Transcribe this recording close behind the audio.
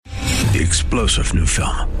The explosive new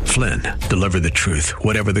film, Flynn, deliver the truth,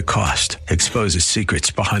 whatever the cost. Exposes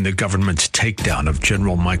secrets behind the government's takedown of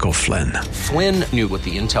General Michael Flynn. Flynn knew what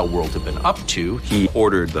the intel world had been up to. He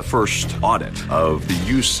ordered the first audit of the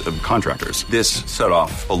use of contractors. This set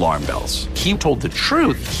off alarm bells. He told the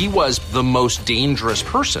truth. He was the most dangerous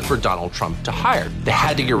person for Donald Trump to hire. They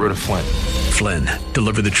had to get rid of Flynn. Flynn,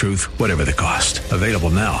 deliver the truth, whatever the cost. Available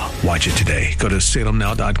now. Watch it today. Go to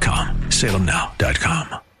salemnow.com.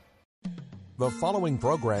 salemnow.com. The following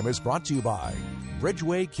program is brought to you by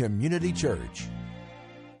Bridgeway Community Church.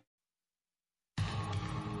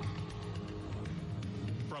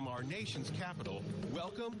 From our nation's capital,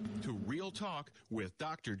 welcome to Real Talk with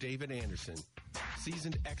Dr. David Anderson.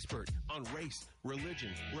 Seasoned expert on race,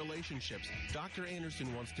 religion, relationships, Dr.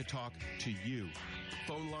 Anderson wants to talk to you.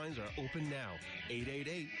 Phone lines are open now,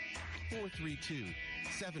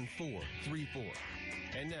 888-432-7434.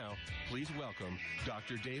 And now, please welcome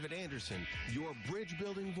Dr. David Anderson, your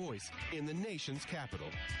bridge-building voice in the nation's capital.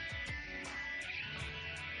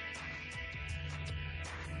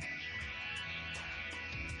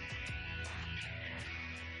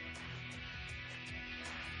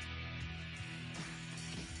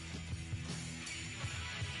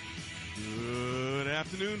 Good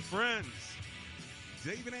afternoon, friends.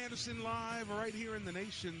 David Anderson live right here in the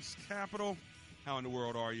nation's capital. How in the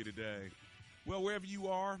world are you today? Well, wherever you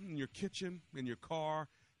are, in your kitchen, in your car,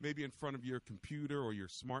 maybe in front of your computer or your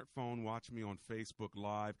smartphone, watch me on Facebook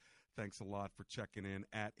Live. Thanks a lot for checking in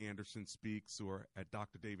at Anderson Speaks or at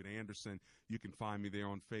Dr. David Anderson. You can find me there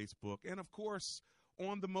on Facebook. And, of course,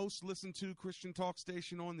 on the most listened to Christian talk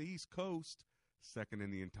station on the East Coast, second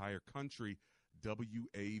in the entire country,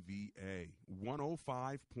 WAVA,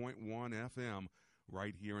 105.1 FM,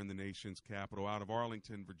 right here in the nation's capital, out of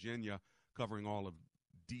Arlington, Virginia, covering all of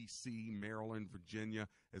D.C., Maryland, Virginia,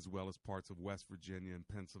 as well as parts of West Virginia and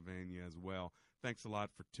Pennsylvania as well. Thanks a lot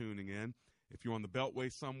for tuning in. If you're on the Beltway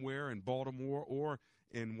somewhere in Baltimore or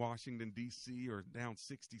in Washington, D.C., or down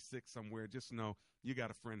 66 somewhere, just know you got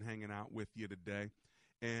a friend hanging out with you today.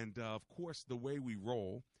 And, of course, the way we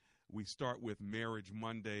roll, we start with Marriage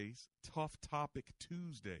Mondays, Tough Topic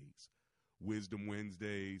Tuesdays, Wisdom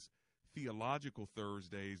Wednesdays, Theological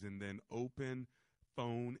Thursdays, and then Open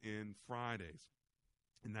Phone In Fridays.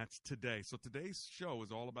 And that's today. So today's show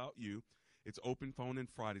is all about you. It's Open Phone In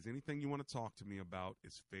Fridays. Anything you want to talk to me about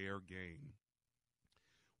is fair game.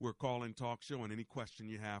 We're calling talk show, and any question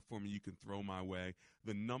you have for me, you can throw my way.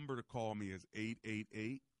 The number to call me is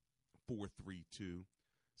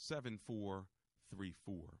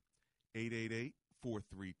 888-432-7434.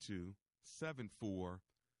 888-432-7434.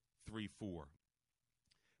 If you're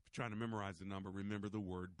trying to memorize the number, remember the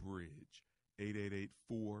word bridge.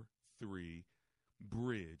 888-43-BRIDGE.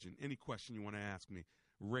 And any question you want to ask me,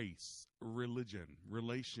 race, religion,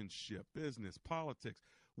 relationship, business, politics,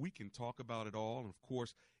 we can talk about it all. And, of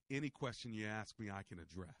course, any question you ask me, I can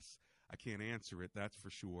address. I can't answer it, that's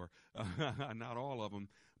for sure. Not all of them.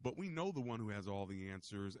 But we know the one who has all the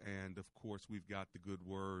answers. And, of course, we've got the good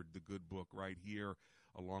word, the good book right here,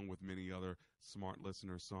 along with many other smart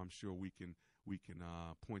listeners. So I'm sure we can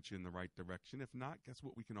point you in the right direction. If not, guess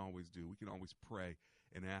what we can always do? We can always pray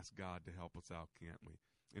and ask God to help us out, can't we?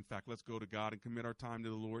 In fact, let's go to God and commit our time to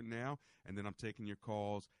the Lord now. And then I'm taking your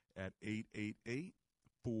calls at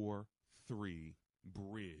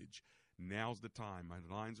 888-43-BRIDGE. Now's the time. My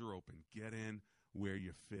lines are open. Get in where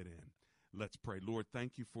you fit in. Let's pray. Lord,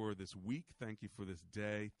 thank you for this week. Thank you for this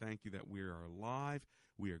day. Thank you that we are alive.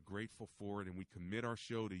 We are grateful for it, and we commit our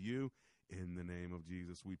show to you. In the name of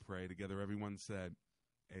Jesus, we pray together. Everyone said,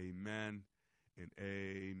 amen and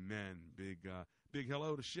amen. Big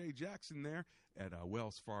hello to Shay Jackson there at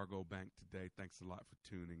Wells Fargo Bank today. Thanks a lot for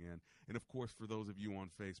tuning in. And, of course, for those of you on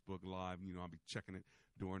Facebook Live, I'll be checking it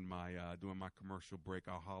during my commercial break.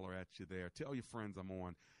 I'll holler at you there. Tell your friends I'm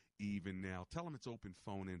on even now. Tell them it's Open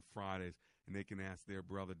Phone In Fridays, and they can ask their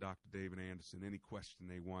brother, Dr. David Anderson, any question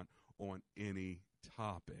they want on any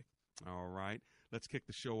topic. All right. Let's kick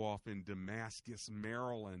the show off in Damascus,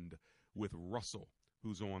 Maryland, with Russell,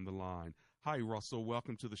 who's on the line. Hi, Russell.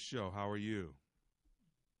 Welcome to the show. How are you?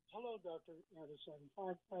 Hello, Dr. Anderson.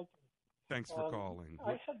 Fine, thank you. Thanks for calling.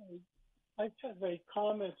 I have a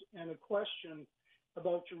comment and a question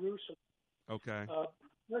about Jerusalem. Okay.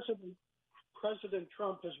 President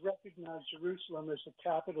Trump has recognized Jerusalem as the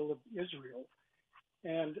capital of Israel,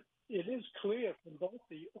 and it is clear from both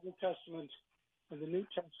the Old Testament and the New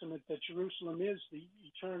Testament that Jerusalem is the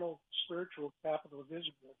eternal spiritual capital of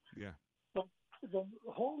Israel. Yeah. But the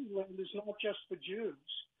Holy Land is not just for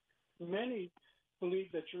Jews. Many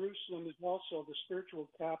believe that Jerusalem is also the spiritual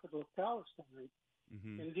capital of Palestine.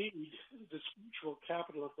 indeed the spiritual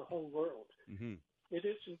capital of the whole world. It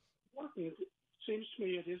is important, it seems to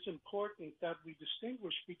me it is important that we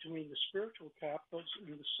distinguish between the spiritual capitals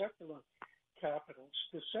and the secular capitals.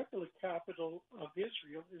 The secular capital of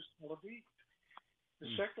Israel is Tel Aviv. The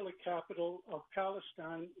secular capital of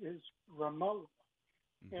Palestine is Ramallah.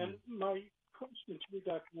 And my question to you,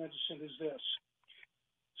 Dr. Anderson, is this.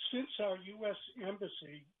 Since our U.S.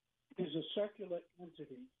 Embassy is a secular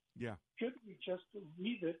entity, should we just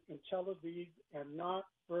leave it in Tel Aviv and not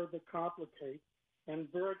further complicate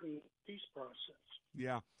and burden the peace process?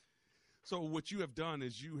 Yeah. So what you have done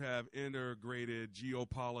is you have integrated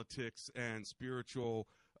geopolitics and spiritual,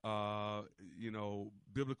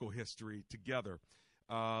 biblical history together.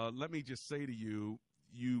 Let me just say to you,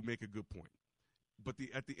 you make a good point. But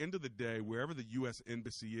at the end of the day, wherever the U.S.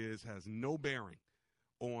 Embassy is has no bearing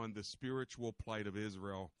on the spiritual plight of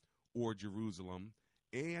Israel or Jerusalem,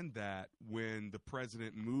 and that when the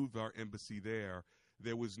president moved our embassy there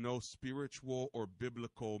was no spiritual or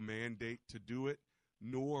biblical mandate to do it,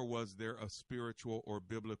 nor was there a spiritual or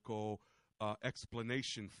biblical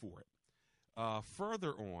explanation for it.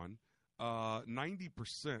 Further on,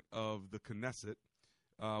 90% of the Knesset,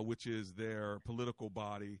 which is their political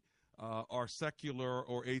body, are secular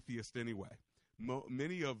or atheist anyway.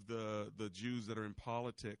 Many of the Jews that are in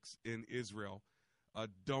politics in Israel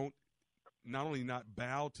don't not only not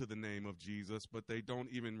bow to the name of Jesus, but they don't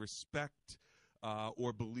even respect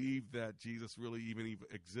or believe that Jesus really even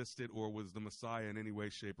existed or was the Messiah in any way,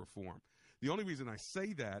 shape, or form. The only reason I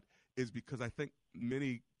say that is because I think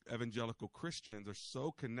many evangelical Christians are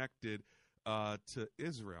so connected to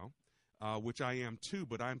Israel, which I am too,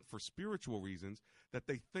 but I'm for spiritual reasons, that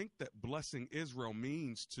they think that blessing Israel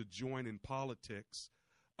means to join in politics,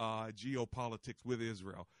 geopolitics with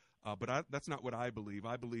Israel. But that's not what I believe.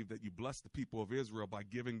 I believe that you bless the people of Israel by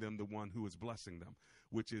giving them the one who is blessing them,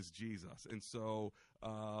 which is Jesus. And so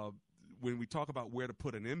when we talk about where to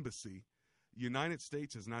put an embassy, United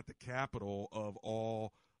States is not the capital of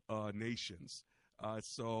all nations.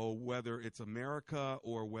 So whether it's America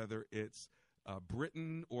or whether it's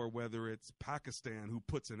Britain or whether it's Pakistan who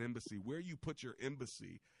puts an embassy, where you put your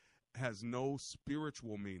embassy has no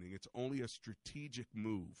spiritual meaning. It's only a strategic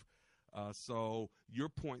move. So your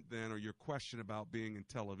point then, or your question about being in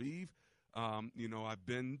Tel Aviv, I've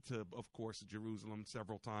been to, of course, Jerusalem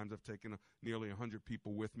several times. I've taken nearly 100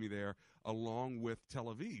 people with me there, along with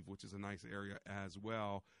Tel Aviv, which is a nice area as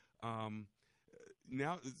well.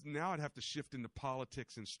 Now I'd have to shift into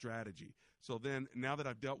politics and strategy. So then now that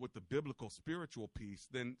I've dealt with the biblical spiritual piece,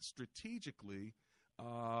 then strategically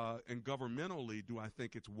and governmentally, do I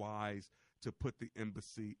think it's wise to put the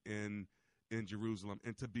embassy in Jerusalem?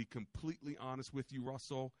 And to be completely honest with you,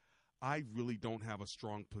 Russell, I really don't have a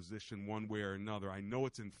strong position one way or another. I know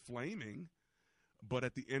it's inflaming, but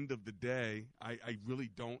at the end of the day, I really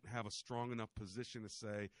don't have a strong enough position to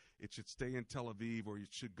say it should stay in Tel Aviv or it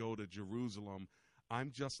should go to Jerusalem. I'm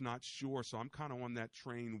just not sure, so I'm kind of on that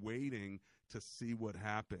train waiting to see what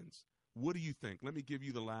happens. What do you think? Let me give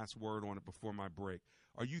you the last word on it before my break.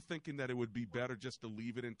 Are you thinking that it would be better just to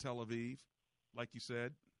leave it in Tel Aviv, like you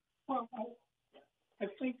said? Well, I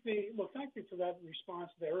think thank you for that response,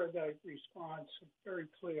 the erudite response, very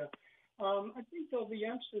clear. I think, though, the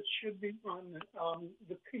emphasis should be on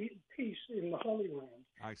the peace in the Holy Land.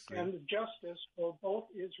 I see. And the justice for both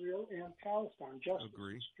Israel and Palestine, justice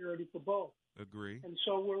and security for both. Agree. And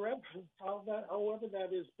so however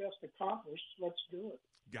that is best accomplished, let's do it.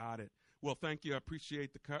 Got it. Well, thank you. I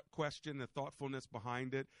appreciate the question, the thoughtfulness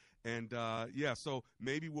behind it. And, so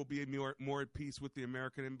maybe we'll be more at peace with the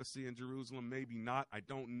American Embassy in Jerusalem. Maybe not. I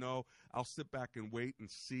don't know. I'll sit back and wait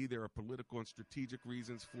and see. There are political and strategic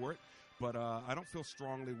reasons for it. But I don't feel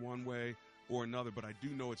strongly one way or another. But I do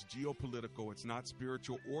know it's geopolitical. It's not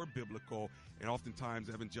spiritual or biblical. And oftentimes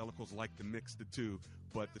evangelicals like to mix the two.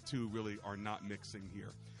 But the two really are not mixing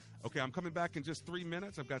here. Okay, I'm coming back in just 3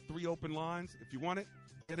 minutes. I've got 3 open lines. If you want it,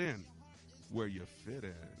 get in where you fit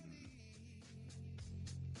in.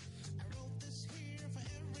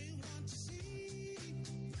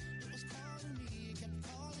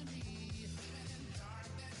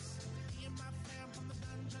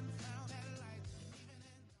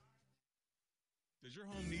 Does your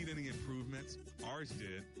home need any improvements? Ours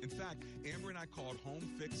did. In fact, Amber and I called Home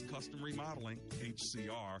Fix Custom Remodeling,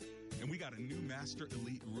 HCR, and we got a new Master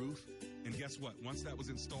Elite roof. And guess what? Once that was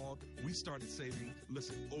installed, we started saving,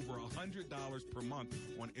 over $100 per month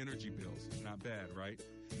on energy bills. Not bad, right?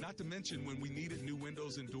 Not to mention, when we needed new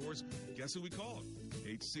windows and doors, guess who we called?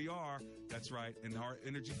 HCR. That's right. And our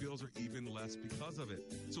energy bills are even less because of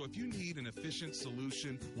it. So if you need an efficient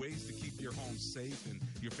solution, ways to keep your home safe and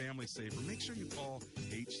your family safer, make sure you call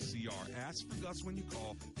HCR. Ask for Gus when you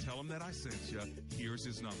call. Tell him that I sent you. Here's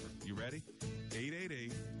his number. You ready?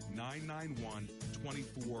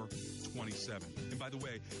 888-991-2427. And by the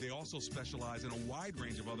way, they also specialize in a wide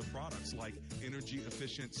range of other products like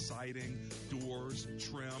energy-efficient siding, doors,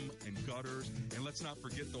 trim, and gutters. And let's not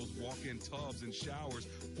forget those walk-in tubs and showers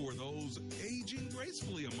for those aging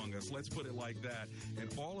gracefully among us. Let's put it like that. And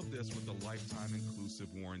all of this with a lifetime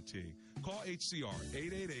inclusive warranty. Call HCR,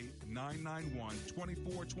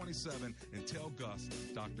 888-991-2427, and tell Gus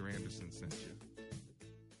Dr. Anderson sent you.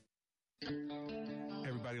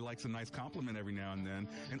 Everybody likes a nice compliment every now and then,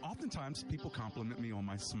 and oftentimes people compliment me on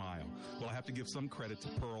my smile. Well, I have to give some credit to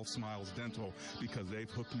Pearl Smiles Dental because they've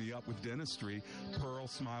hooked me up with dentistry.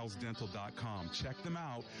 PearlSmilesDental.com. Check them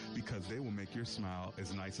out because they will make your smile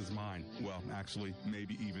as nice as mine. Well, actually,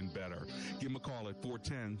 maybe even better. Give them a call at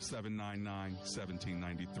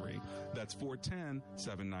 410-799-1793. That's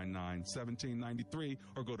 410-799-1793,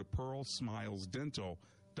 or go to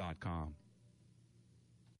PearlSmilesDental.com.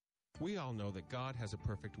 We all know that God has a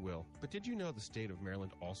perfect will, but did you know the state of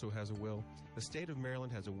Maryland also has a will? The state of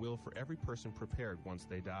Maryland has a will for every person prepared once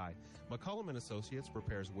they die. McCollum & Associates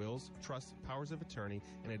prepares wills, trusts, powers of attorney,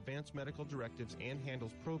 and advanced medical directives and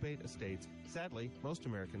handles probate estates. Sadly, most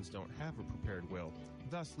Americans don't have a prepared will,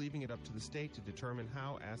 thus leaving it up to the state to determine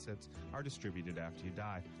how assets are distributed after you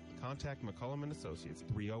die. Contact McCollum & Associates,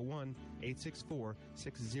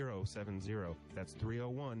 301-864-6070. That's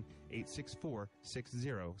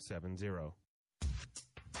 301-864-6070.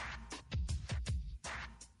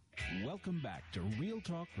 Welcome back to Real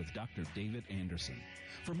Talk with Dr. David Anderson.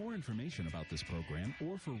 For more information about this program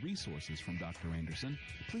or for resources from Dr. Anderson,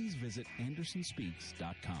 please visit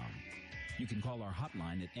AndersonSpeaks.com. You can call our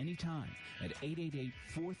hotline at any time at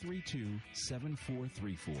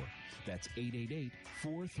 888-432-7434. That's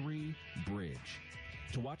 888-43-BRIDGE.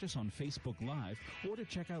 To watch us on Facebook Live or to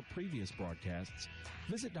check out previous broadcasts,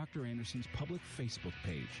 visit Dr. Anderson's public Facebook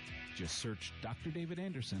page. Just search Dr. David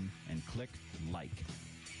Anderson and click like.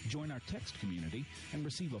 Join our text community and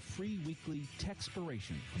receive a free weekly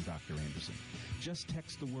Textpiration from Dr. Anderson. Just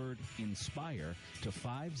text the word INSPIRE to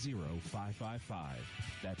 50555.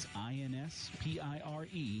 That's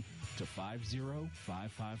INSPIRE to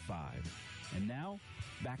 50555. And now,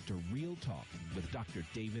 back to Real Talk with Dr.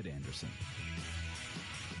 David Anderson.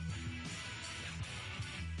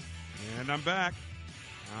 And I'm back.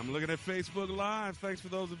 I'm looking at Facebook Live. Thanks for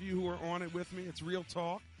those of you who are on it with me. It's Real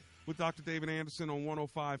Talk with Dr. David Anderson on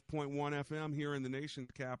 105.1 FM here in the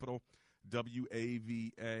nation's capital,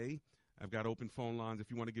 WAVA. I've got open phone lines.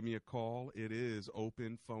 If you want to give me a call, it is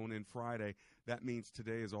Open Phone In Friday. That means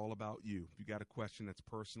today is all about you. If you got a question that's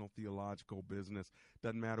personal, theological, business,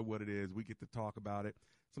 doesn't matter what it is, we get to talk about it.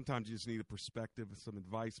 Sometimes you just need a perspective, some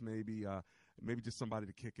advice maybe just somebody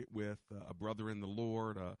to kick it with, a brother in the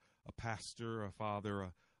Lord, a pastor, a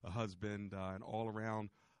father, a husband, an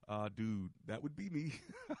all-around dude. That would be me,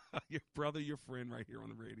 your brother, your friend right here on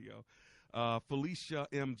the radio. Felicia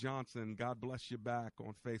M. Johnson, God bless you back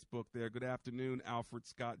on Facebook there. Good afternoon, Alfred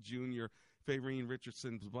Scott Jr., Favorine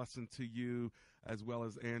Richardson, blessing to you, as well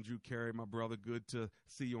as Andrew Carey, my brother. Good to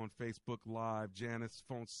see you on Facebook Live. Janice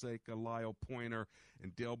Fonseca, Lyle Pointer,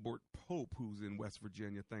 and Delbert Pope, who's in West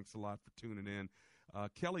Virginia. Thanks a lot for tuning in.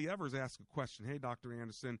 Kelly Evers asked a question. Hey, Dr.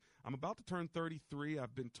 Anderson, I'm about to turn 33.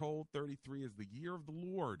 I've been told 33 is the year of the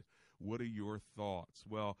Lord. What are your thoughts?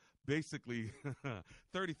 Well, basically,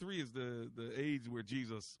 33 is the age where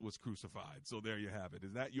Jesus was crucified. So there you have it.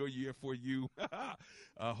 Is that your year for you?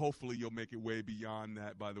 Hopefully you'll make it way beyond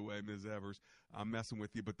that, by the way, Ms. Evers. I'm messing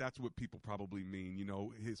with you, but that's what people probably mean. You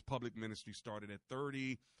know, his public ministry started at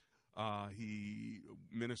 30. He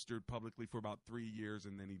ministered publicly for about 3 years,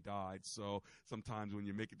 and then he died. So sometimes when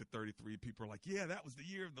you make it to 33, people are like, yeah, that was the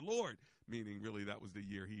year of the Lord, meaning really that was the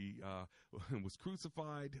year he was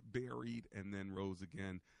crucified, buried, and then rose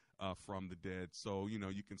again from the dead. So, you know,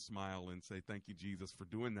 you can smile and say, thank you, Jesus, for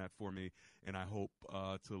doing that for me, and I hope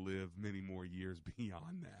to live many more years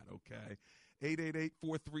beyond that, okay?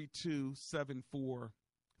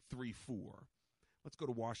 888-432-7434. Let's go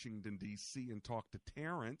to Washington, D.C. and talk to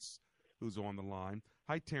Terrence, who's on the line.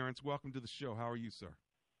 Hi, Terrence. Welcome to the show. How are you, sir?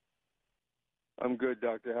 I'm good,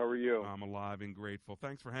 Doctor. How are you? I'm alive and grateful.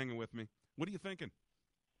 Thanks for hanging with me. What are you thinking?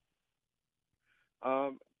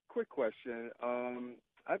 Quick question.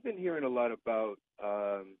 I've been hearing a lot about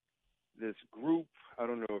this group. I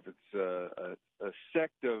don't know if it's a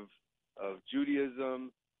sect of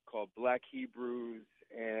Judaism called Black Hebrews,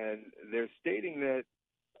 and they're stating that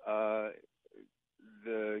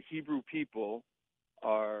the Hebrew people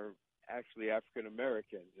are actually African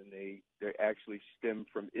Americans, and they actually stem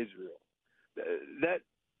from Israel.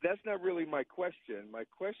 That's not really my question. My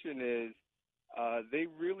question is, they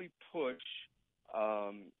really push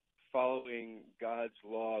following God's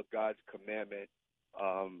law, God's commandment,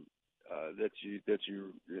 that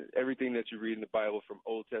you everything that you read in the Bible from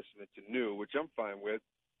Old Testament to New, which I'm fine with.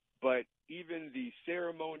 But even the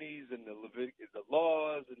ceremonies and the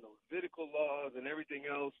laws and the Levitical laws and everything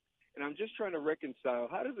else, and I'm just trying to reconcile,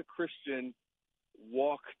 how does a Christian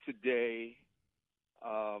walk today,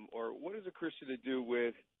 or what is a Christian to do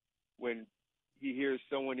with when he hears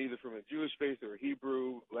someone either from a Jewish faith or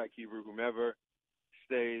Hebrew, Black Hebrew, whomever,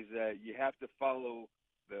 says that you have to follow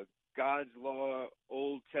the God's law,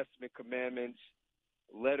 Old Testament commandments,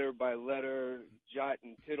 letter by letter, jot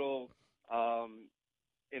and tittle,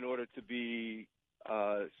 in order to be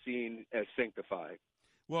seen as sanctified?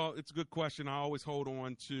 Well, it's a good question. I always hold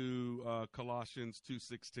on to Colossians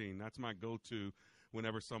 2:16. That's my go-to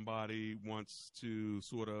whenever somebody wants to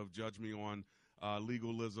sort of judge me on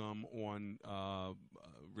legalism, on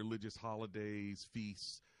religious holidays,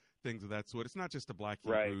 feasts, things of that sort. It's not just the Black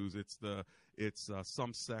Hebrews. Right. It's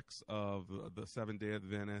some sects of the Seventh-day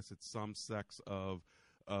Adventists. It's some sects of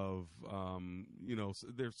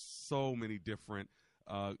there's so many different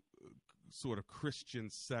sort of Christian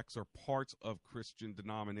sects or parts of Christian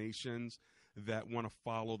denominations that want to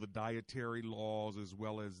follow the dietary laws as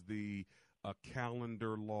well as the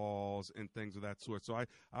calendar laws and things of that sort. So I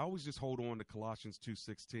always just hold on to Colossians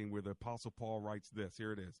 2:16, where the Apostle Paul writes this.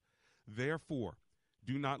 Here it is. Therefore,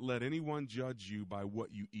 do not let anyone judge you by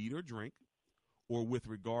what you eat or drink, or with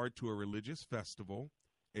regard to a religious festival,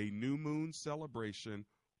 a new moon celebration,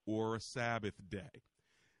 or a Sabbath day.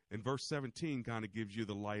 And verse 17 kind of gives you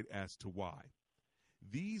the light as to why.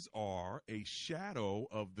 These are a shadow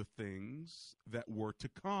of the things that were to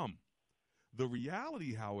come. The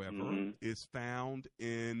reality, however, is found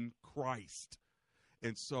in Christ.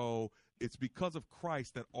 And so it's because of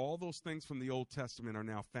Christ that all those things from the Old Testament are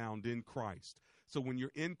now found in Christ. So when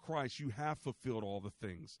you're in Christ, you have fulfilled all the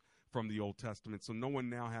things from the Old Testament. So no one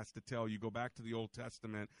now has to tell you, go back to the Old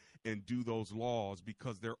Testament and do those laws,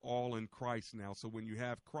 because they're all in Christ now. So when you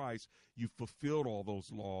have Christ, you've fulfilled all those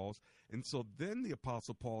laws. And so then the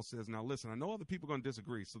Apostle Paul says, now listen, I know other people are going to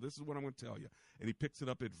disagree, so this is what I'm going to tell you. And he picks it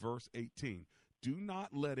up at verse 18. Do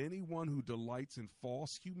not let anyone who delights in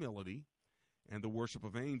false humility and the worship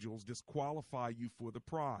of angels disqualify you for the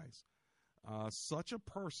prize. Such a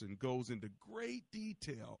person goes into great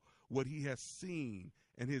detail what he has seen,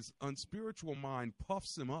 and his unspiritual mind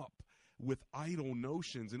puffs him up with idle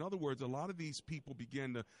notions. In other words, a lot of these people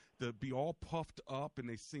begin to be all puffed up, and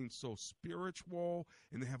they seem so spiritual,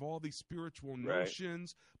 and they have all these spiritual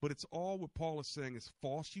notions, but it's all what Paul is saying is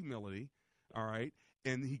false humility, all right?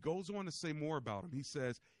 And he goes on to say more about him. He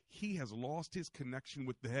says he has lost his connection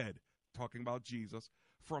with the head, talking about Jesus,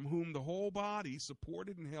 from whom the whole body,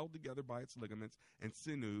 supported and held together by its ligaments and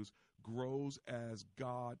sinews, grows as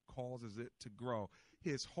God causes it to grow.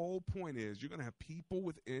 His whole point is you're going to have people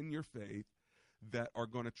within your faith that are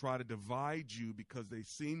going to try to divide you because they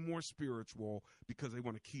seem more spiritual, because they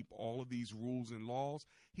want to keep all of these rules and laws.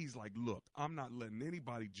 He's like, look, I'm not letting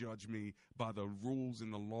anybody judge me by the rules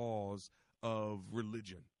and the laws of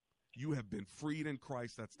religion. You have been freed in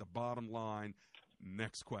Christ. That's the bottom line.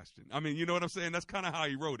 Next question. I mean, you know what I'm saying? That's kind of how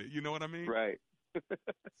he wrote it. You know what I mean? Right.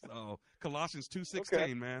 So Colossians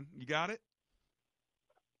 2:16, man. You got it?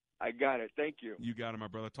 I got it. Thank you. You got it, my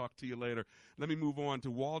brother. Talk to you later. Let me move on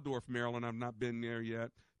to Waldorf, Maryland. I've not been there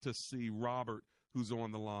yet to see Robert, who's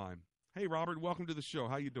on the line. Hey, Robert, welcome to the show.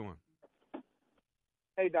 How you doing?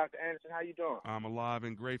 Hey, Dr. Anderson. How you doing? I'm alive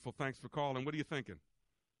and grateful. Thanks for calling. What are you thinking?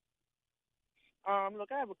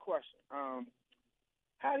 Look, I have a question.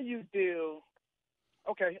 How do you deal?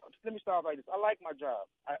 Okay, let me start like this. I like my job.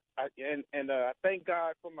 I thank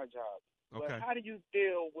God for my job. Okay. But how do you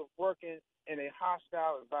deal with working in a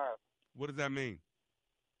hostile environment? What does that mean?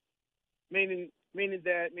 Meaning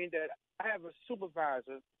that I have a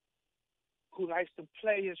supervisor who likes to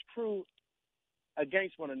play his crew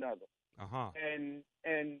against one another. Uh-huh. And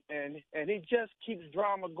he just keeps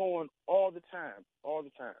drama going all the time.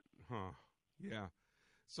 Huh. Yeah.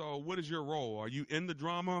 So what is your role? Are you in the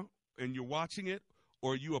drama and you're watching it,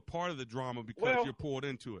 or are you a part of the drama because you're pulled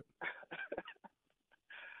into it?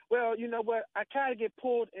 Well, you know what? I kind of get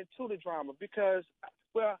pulled into the drama because,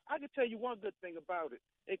 well, I can tell you one good thing about it.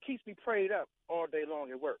 It keeps me prayed up all day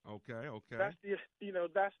long at work. Okay. That's the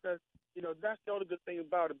only good thing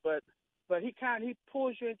about it. But he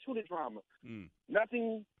pulls you into the drama. Mm.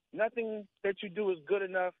 Nothing nothing that you do is good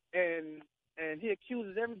enough, and he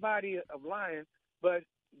accuses everybody of lying, but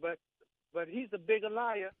he's a bigger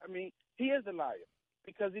liar. I mean, he is a liar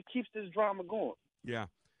because he keeps this drama going. Yeah.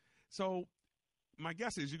 So my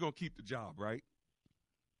guess is you're going to keep the job, right?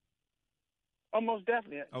 Oh, most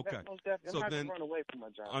definitely. Okay. Most definitely. I'm So not then, going to run away from my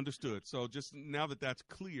job. Understood. So just now that that's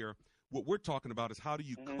clear, what we're talking about is how do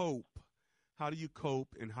you cope? How do you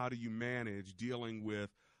cope and how do you manage dealing with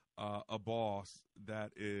a boss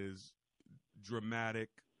that is dramatic,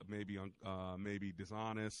 maybe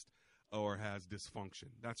dishonest, or has dysfunction?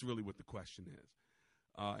 That's really what the question is.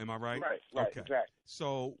 Am I right? Right, okay. Exactly.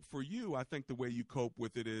 So for you, I think the way you cope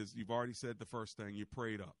with it is you've already said the first thing, you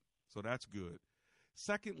prayed up. So that's good.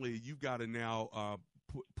 Secondly, you've got to now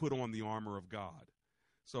put on the armor of God.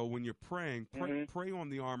 So when you're praying, pray on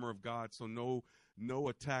the armor of God so no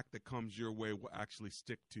attack that comes your way will actually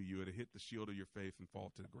stick to you. It'll hit the shield of your faith and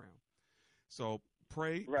fall to the ground. So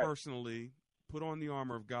pray personally, put on the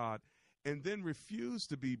armor of God, and then refuse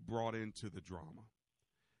to be brought into the drama.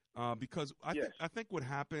 Because I think what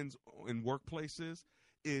happens in workplaces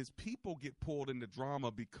is people get pulled into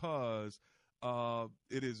drama because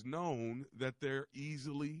it is known that they're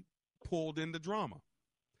easily pulled into drama.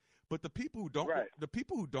 But the people who don't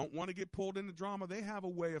want to get pulled into drama, they have a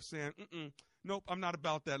way of saying, nope, I'm not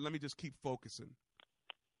about that. Let me just keep focusing.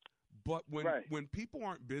 But when people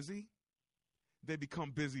aren't busy, they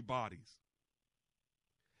become busybodies.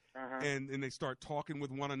 And they start talking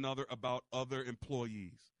with one another about other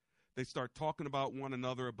employees. They start talking about one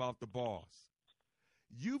another about the boss.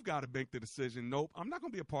 You've got to make the decision, nope, I'm not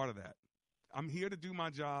going to be a part of that. I'm here to do my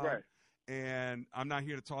job, and I'm not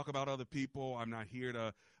here to talk about other people. I'm not here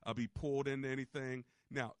to be pulled into anything.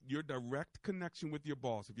 Now, your direct connection with your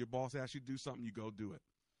boss, if your boss asks you to do something, you go do it.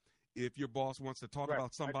 If your boss wants to talk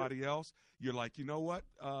about somebody else, you're like, you know what,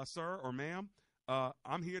 sir or ma'am,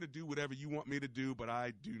 I'm here to do whatever you want me to do, but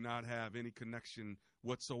I do not have any connection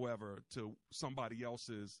whatsoever to somebody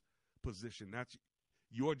else's position. That's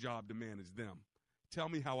your job to manage them. Tell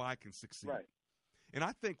me how I can succeed. Right. And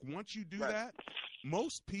I think once you do that,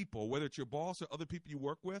 most people, whether it's your boss or other people you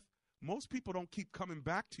work with, most people don't keep coming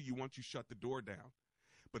back to you once you shut the door down.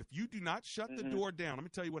 But if you do not shut the door down, let me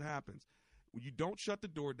tell you what happens. When you don't shut the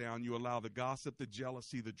door down, you allow the gossip, the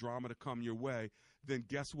jealousy, the drama to come your way, then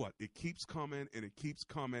guess what? It keeps coming and it keeps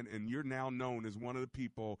coming, and you're now known as one of the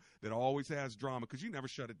people that always has drama because you never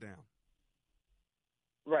shut it down.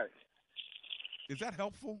 Right. Is that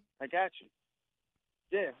helpful? I got you.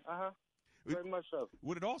 Yeah, very much so.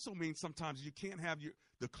 What it also means sometimes you can't have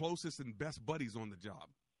the closest and best buddies on the job.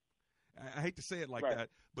 I hate to say it like that,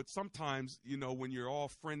 but sometimes, when you're all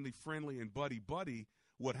friendly, and buddy,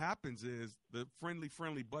 what happens is the friendly,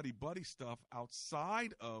 buddy stuff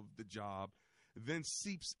outside of the job then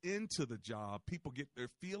seeps into the job. People get their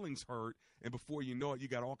feelings hurt, and before you know it, you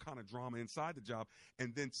got all kind of drama inside the job,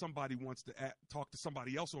 and then somebody wants to talk to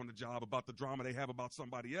somebody else on the job about the drama they have about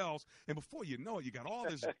somebody else, and before you know it, you got all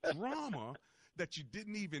this drama that you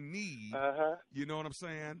didn't even need. You know what I'm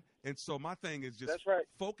saying? And so my thing is just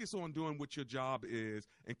focus on doing what your job is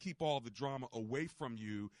and keep all the drama away from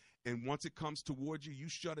you, and once it comes towards you, you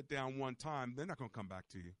shut it down one time, they're not going to come back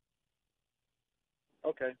to you.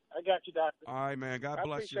 Okay. I got you, Doctor. All right, man. God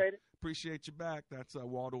bless you. Appreciate it. Appreciate you back. That's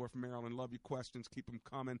Waldorf, Maryland. Love your questions. Keep them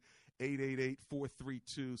coming.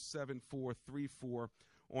 888-432-7434.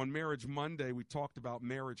 On Marriage Monday, we talked about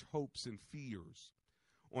marriage hopes and fears.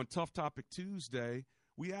 On Tough Topic Tuesday,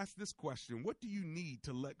 we asked this question: what do you need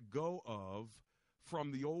to let go of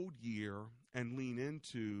from the old year and lean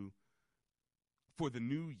into for the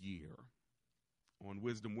new year? On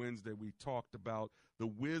Wisdom Wednesday, we talked about the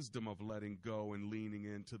wisdom of letting go and leaning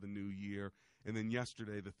into the new year. And then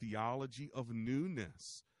yesterday, the theology of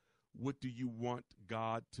newness. What do you want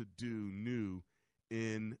God to do new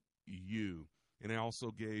in you? And I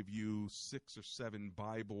also gave you 6 or 7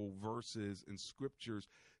 Bible verses and scriptures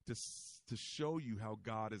to show you how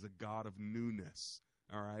God is a God of newness,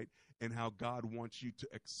 all right, and how God wants you to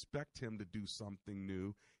expect him to do something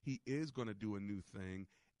new. He is going to do a new thing.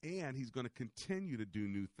 And he's going to continue to do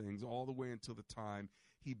new things all the way until the time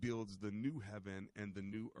he builds the new heaven and the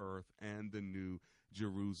new earth and the new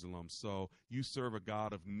Jerusalem. So you serve a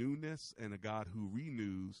God of newness and a God who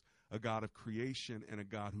renews, a God of creation and a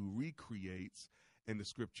God who recreates. And the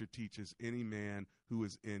scripture teaches any man who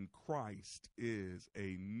is in Christ is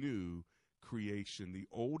a new creation. The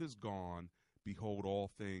old is gone. Behold, all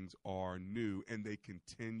things are new, and they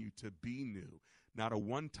continue to be new. Not a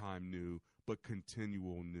one-time new, but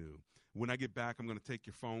continual new. When I get back, I'm going to take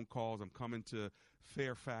your phone calls. I'm coming to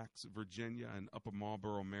Fairfax, Virginia, and Upper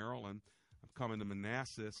Marlboro, Maryland. I'm coming to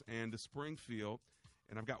Manassas and to Springfield.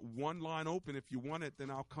 And I've got one line open. If you want it,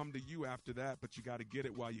 then I'll come to you after that, but you got to get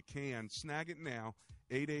it while you can. Snag it now,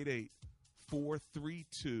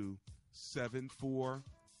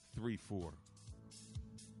 888-432-7434.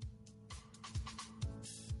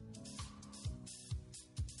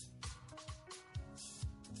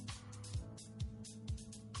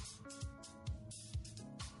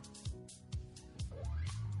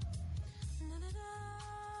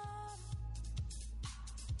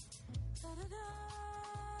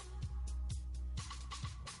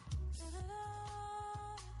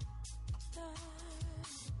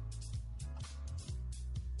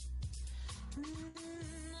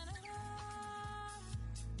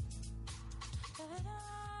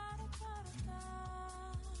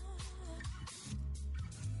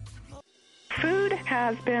 Food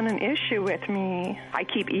has been an issue with me. I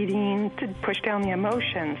keep eating to push down the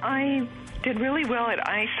emotions. I did really well at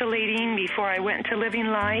isolating before I went into Living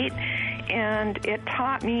Light, and it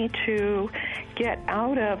taught me to get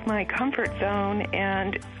out of my comfort zone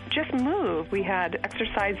and just move. We had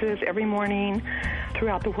exercises every morning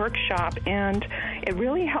throughout the workshop, and it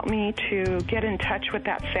really helped me to get in touch with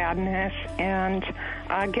that sadness and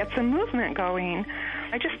get some movement going.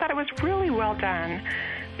 I just thought it was really well done,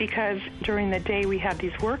 because during the day we had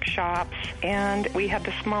these workshops and we had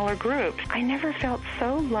the smaller groups. I never felt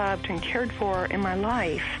so loved and cared for in my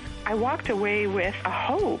life. I walked away with a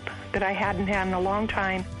hope that I hadn't had in a long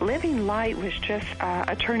time. Living Light was just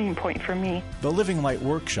a turning point for me. The Living Light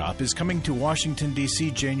Workshop is coming to Washington,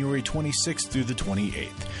 D.C. January 26th through the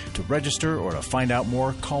 28th. To register or to find out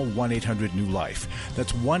more, call 1-800-NEW-LIFE.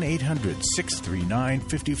 That's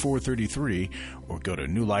 1-800-639-5433 or go to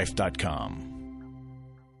newlife.com.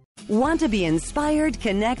 Want to be inspired,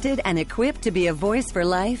 connected, and equipped to be a voice for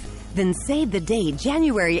life? Then save the date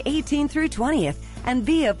January 18th through 20th and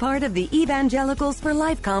be a part of the Evangelicals for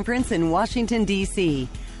Life Conference in Washington, D.C.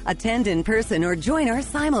 Attend in person or join our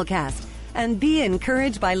simulcast and be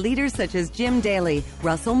encouraged by leaders such as Jim Daly,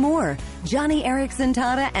 Russell Moore, Johnny Erickson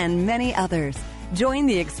Tata, and many others. Join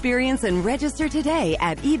the experience and register today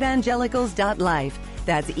at evangelicals.life.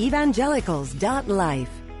 That's evangelicals.life.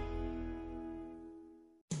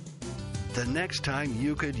 The next time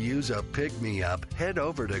you could use a pick-me-up, head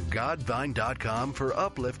over to godvine.com for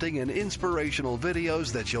uplifting and inspirational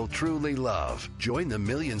videos that you'll truly love. Join the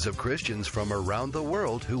millions of Christians from around the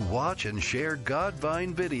world who watch and share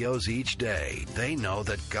Godvine videos each day. They know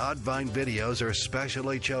that Godvine videos are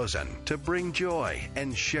specially chosen to bring joy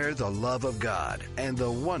and share the love of God and the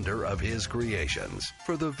wonder of His creations.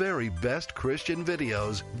 For the very best Christian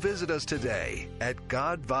videos, visit us today at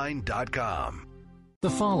godvine.com. The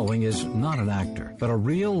following is not an actor, but a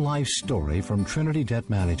real-life story from Trinity Debt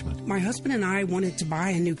Management. My husband and I wanted to buy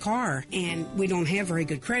a new car, and we don't have very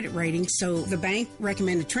good credit rating, so the bank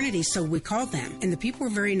recommended Trinity, so we called them. And the people were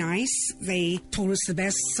very nice. They told us the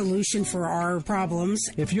best solution for our problems.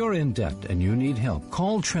 If you're in debt and you need help,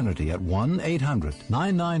 call Trinity at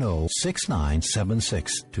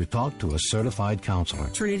 1-800-990-6976 to talk to a certified counselor.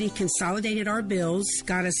 Trinity consolidated our bills,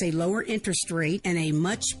 got us a lower interest rate, and a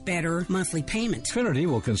much better monthly payment. Trinity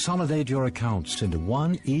will consolidate your accounts into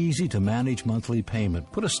one easy-to-manage monthly payment,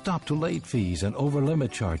 put a stop to late fees and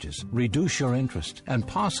over-limit charges, reduce your interest, and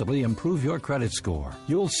possibly improve your credit score.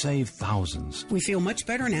 You'll save thousands. We feel much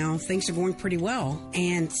better now. Things are going pretty well.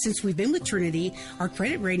 And since we've been with Trinity, our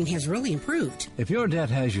credit rating has really improved. If your debt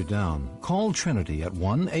has you down, call Trinity at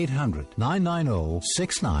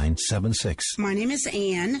 1-800-990-6976. My name is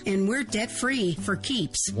Ann, and we're debt-free for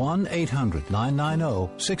keeps.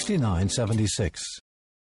 1-800-990-6976.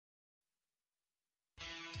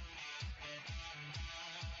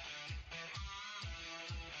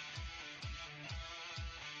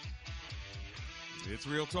 It's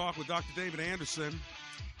Real Talk with Dr. David Anderson.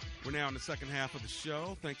 We're now in the second half of the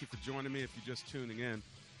show. Thank you for joining me if you're just tuning in.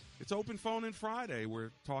 It's Open Phone In Friday.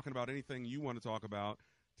 We're talking about anything you want to talk about.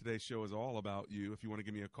 Today's show is all about you. If you want to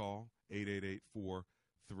give me a call,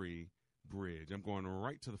 888-43-BRIDGE. I'm going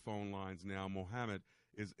right to the phone lines now. Mohammed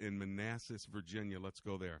is in Manassas, Virginia. Let's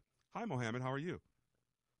go there. Hi, Mohammed. How are you?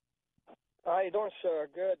 How you doing, sir?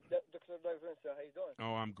 Good. Dr. David, sir. How you doing?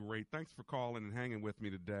 Oh, I'm great. Thanks for calling and hanging with me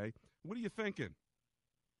today. What are you thinking?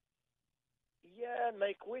 Yeah,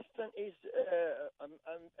 my question is,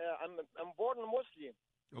 I'm born Muslim.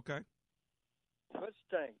 Okay. First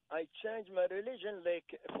time I changed my religion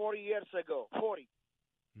like 40 years ago. 40.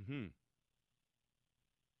 Mm-hmm.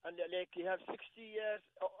 And like you have 60 years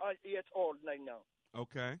old right now.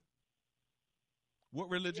 Okay. What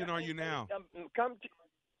religion are you now?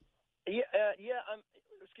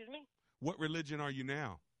 Excuse me. What religion are you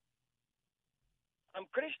now? I'm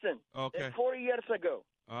Christian. Okay. Like 40 years ago.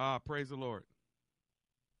 Ah, praise the Lord.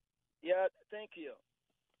 Yeah, thank you.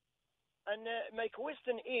 And my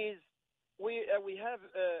question is, we have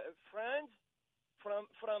friends from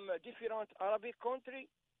different Arabic country,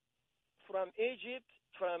 from Egypt,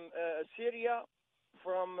 from Syria,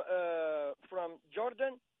 from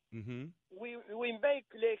Jordan. Mm-hmm. We make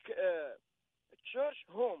like church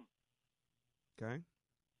home. Okay.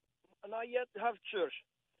 Not yet have church.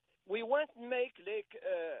 We want to make like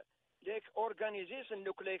organization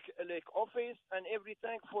look like office and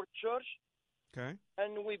everything for church. Okay.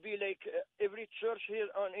 And we be like every church here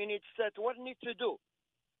in its set. What need to do?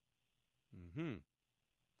 Mm-hmm.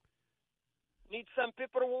 Need some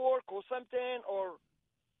paperwork or something, or?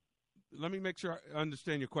 Let me make sure I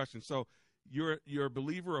understand your question. So you're a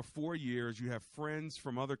believer of 4 years. You have friends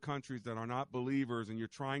from other countries that are not believers, and you're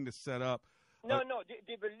trying to set up. No,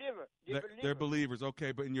 they believer. They're believers,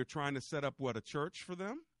 okay, but and you're trying to set up what, a church for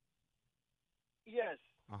them? Yes.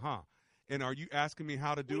 Uh-huh. And are you asking me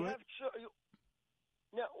how to do it?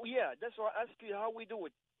 No, yeah, that's why I ask you how we do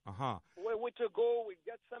it. Uh-huh. Where to go, we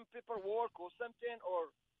get some paperwork or something,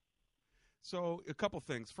 or? So a couple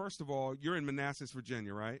things. First of all, you're in Manassas,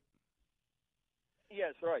 Virginia, right?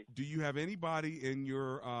 Yes, right. Do you have anybody in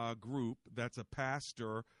your group that's a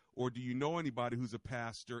pastor, or do you know anybody who's a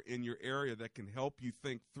pastor in your area that can help you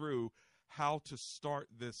think through how to start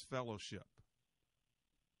this fellowship?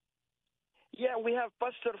 Yeah, we have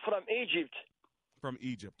pastor from Egypt. From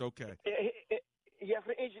Egypt, okay. Yeah,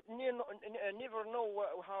 from Egypt. Never know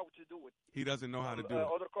how to do it. He doesn't know how to do it.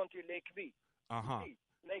 Other country like me. Uh-huh.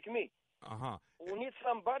 Like me. Uh-huh. We need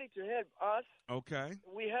somebody to help us. Okay.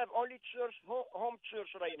 We have only church, home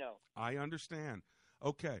church right now. I understand.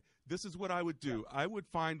 Okay. This is what I would do. I would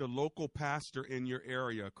find a local pastor in your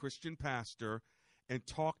area, a Christian pastor, and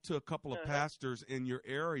talk to a couple of pastors in your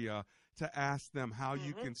area to ask them how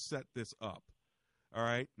you can set this up. All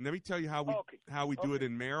right. Let me tell you how we do it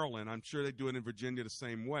in Maryland. I'm sure they do it in Virginia the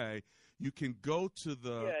same way. You can go to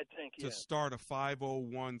start a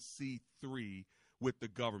 501c3 with the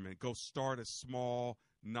government. Go start a small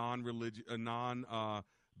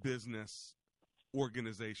non-business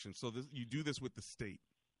organization. So you do this with the state.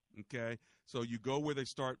 Okay. So you go where they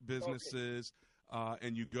start businesses.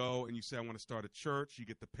 And you go and you say, I want to start a church. You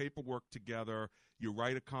get the paperwork together. You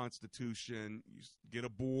write a constitution. You get a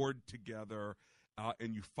board together,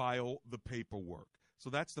 and you file the paperwork.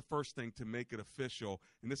 So that's the first thing to make it official.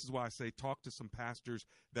 And this is why I say talk to some pastors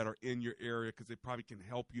that are in your area because they probably can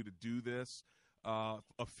help you to do this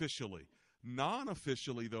officially.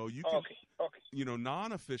 Non-officially, though, you can,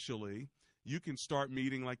 non-officially, you can start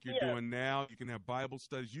meeting like you're doing now. You can have Bible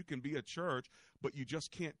studies. You can be a church, but you just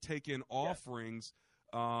can't take in offerings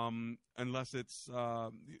unless it's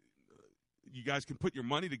you guys can put your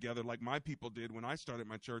money together like my people did when I started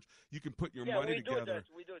my church. You can put your money together.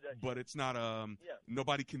 We do that. But it's not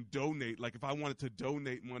nobody can donate. Like if I wanted to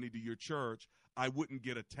donate money to your church, I wouldn't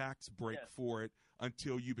get a tax break for it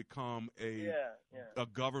until you become a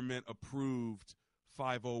government approved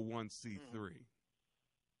 501c3.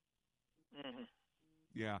 Mm-hmm.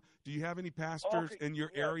 Yeah. Do you have any pastors in your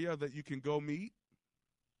area that you can go meet?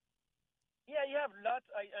 Yeah, you have lots.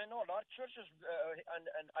 I know a lot of churches and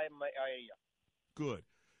in my area. Good.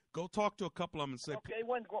 Go talk to a couple of them and say,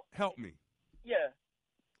 help me. Yeah.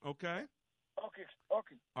 Okay? Okay.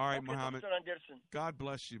 All right, Muhammad. Dr. Anderson. God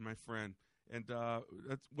bless you, my friend. And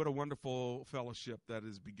that's what a wonderful fellowship that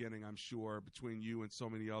is beginning, I'm sure, between you and so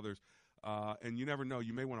many others. And you never know.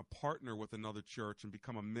 You may want to partner with another church and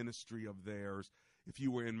become a ministry of theirs. If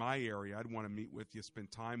you were in my area, I'd want to meet with you,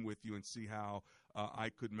 spend time with you, and see how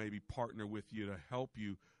I could maybe partner with you to help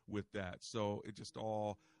you with that. So it just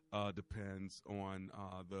all depends on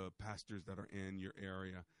the pastors that are in your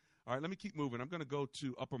area. All right, let me keep moving. I'm going to go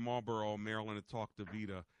to Upper Marlboro, Maryland, and talk to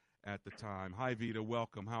Vita at the time. Hi, Vita.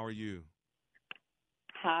 Welcome. How are you?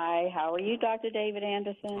 Hi, how are you, Dr. David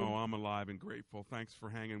Anderson? Oh, I'm alive and grateful. Thanks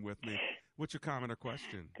for hanging with me. What's your comment or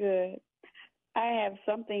question? Good. I have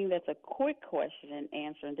something that's a quick question and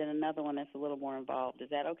answer, and then another one that's a little more involved. Is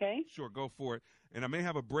that okay? Sure, go for it. And I may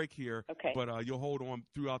have a break here, okay, but you'll hold on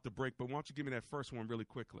throughout the break. But why don't you give me that first one really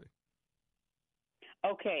quickly?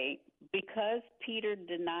 Okay. Because Peter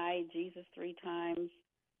denied Jesus 3 times,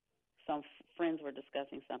 some friends were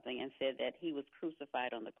discussing something and said that he was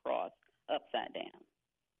crucified on the cross upside down.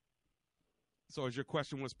 So is your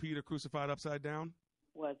question, was Peter crucified upside down?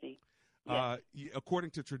 Was he? Yes.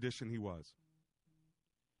 According to tradition, he was.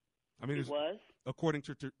 I mean, he was? According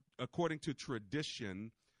to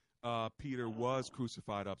tradition, Peter was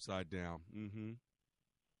crucified upside down. Mm-hmm.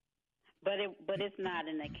 But it's not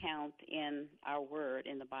an account in our word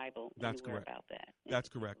in the Bible. That's correct. About that. That's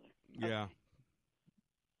correct. Yeah.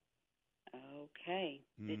 Okay.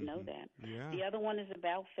 Didn't know that. Yeah. The other one is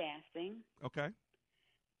about fasting. Okay.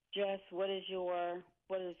 Just what is your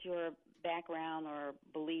background or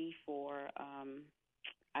belief or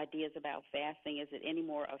ideas about fasting? Is it any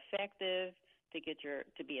more effective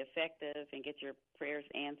to be effective and get your prayers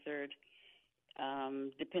answered,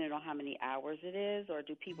 depending on how many hours it is, or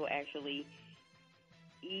do people actually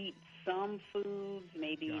eat some foods,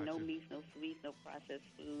 maybe no meats, no sweets, no processed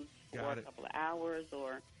foods for a couple of hours,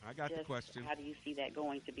 or I got the question. How do you see that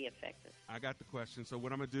going to be effective? I got the question. So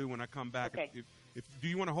what I'm going to do when I come back, Okay. if do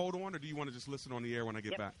you want to hold on or do you want to just listen on the air when I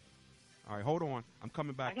get back? All right, hold on. I'm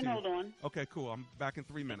coming back I can to you. hold on. Okay, cool. I'm back in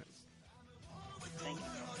 3 minutes. Thank you.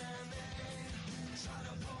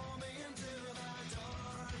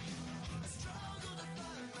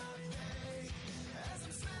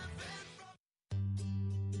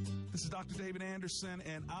 This is Dr. David Anderson,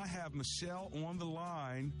 and I have Michelle on the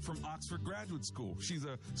line from Oxford Graduate School. She's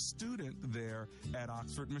a student there at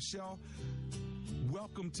Oxford. Michelle,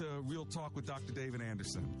 welcome to Real Talk with Dr. David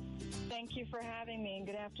Anderson. Thank you for having me, and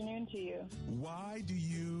good afternoon to you. Why do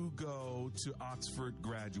you go to Oxford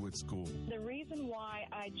Graduate School? The reason why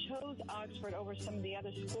I chose Oxford over some of the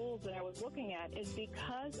other schools that I was looking at is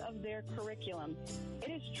because of their curriculum.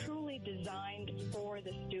 It is truly designed for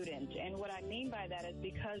the student, and what I mean by that is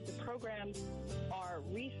because the programs are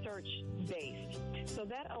research-based. So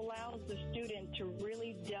that allows the student to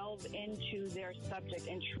really delve into their subject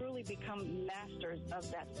and truly become masters of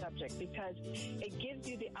that subject, because it gives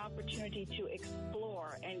you the opportunity to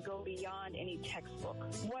explore and go beyond any textbook.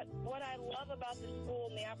 What I love about the school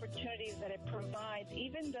and the opportunities that it provides,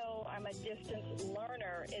 even though I'm a distance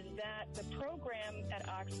learner, is that the program at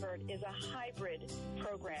Oxford is a hybrid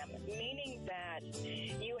program, meaning that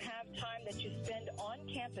you have time that you spend on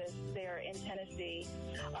campus there in Tennessee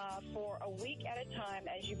for a week at a time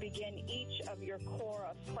as you begin each of your core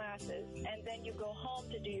of classes, and then you go home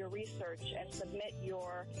to do your research and submit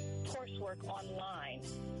your coursework online.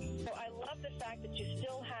 So I love the fact that you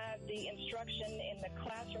still have the instruction in the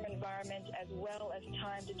classroom environment as well as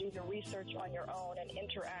time to do the research on your own and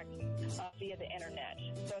interact via the internet.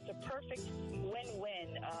 So it's a perfect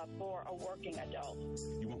win-win for a working adult.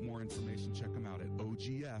 You want more information? Check them out at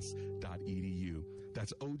ogs.edu.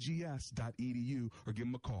 That's ogs.edu, or give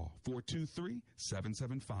them a call,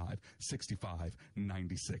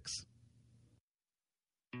 423-775-6596.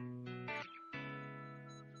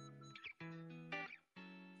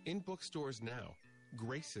 In bookstores now,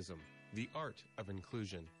 Gracism, the art of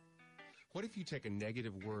inclusion. What if you take a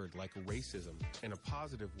negative word like racism and a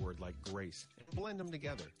positive word like grace and blend them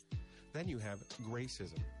together? Then you have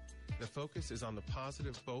Gracism. The focus is on the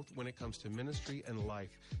positive both when it comes to ministry and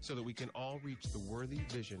life, so that we can all reach the worthy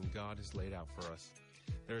vision God has laid out for us.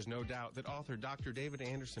 There is no doubt that author Dr. David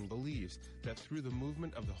Anderson believes that through the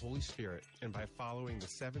movement of the Holy Spirit and by following the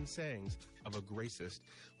 7 sayings of a gracist,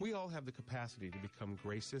 we all have the capacity to become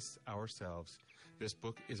gracists ourselves. This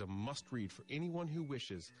book is a must-read for anyone who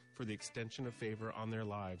wishes for the extension of favor on their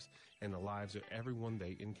lives and the lives of everyone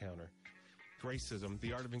they encounter. Gracism,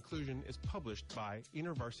 the Art of Inclusion, is published by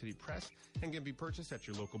InterVarsity Press and can be purchased at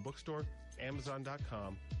your local bookstore,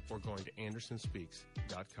 Amazon.com, or going to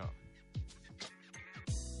AndersonSpeaks.com.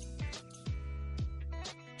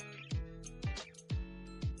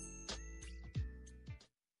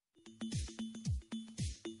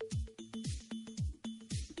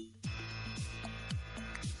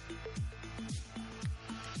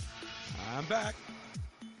 I'm back.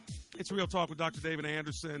 It's Real Talk with Dr. David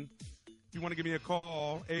Anderson. If you want to give me a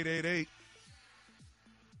call,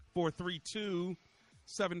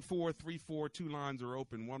 888-432-7434. 2 lines are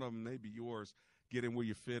open. One of them may be yours. Get in where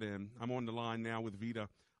you fit in. I'm on the line now with Vita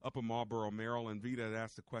up in Marlboro, Maryland. Vita had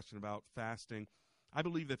asked a question about fasting. I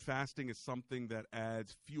believe that fasting is something that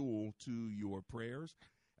adds fuel to your prayers.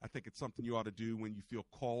 I think it's something you ought to do when you feel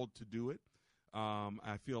called to do it.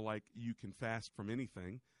 I feel like you can fast from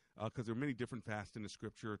anything. Because there are many different fasts in the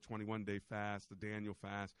Scripture, 21-day fast, the Daniel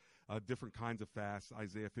fast, different kinds of fasts.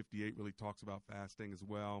 Isaiah 58 really talks about fasting as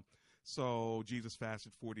well. So Jesus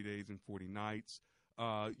fasted 40 days and 40 nights.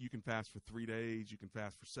 You can fast for 3 days. You can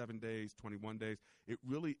fast for 7 days, 21 days. It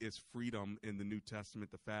really is freedom in the New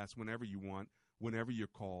Testament to fast whenever you want, whenever you're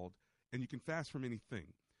called. And you can fast from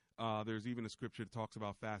anything. There's even a scripture that talks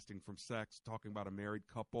about fasting from sex, talking about a married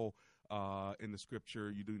couple. In the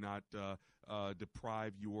scripture, you do not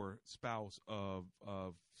deprive your spouse of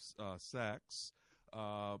sex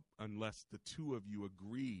unless the two of you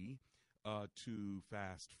agree to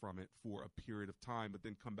fast from it for a period of time, but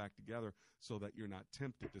then come back together so that you're not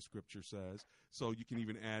tempted, the scripture says. So you can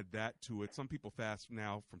even add that to it. Some people fast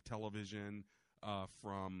now from television,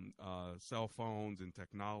 from cell phones and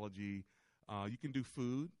technology. You can do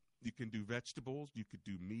food. You can do vegetables. You could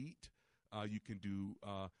do meat. You can do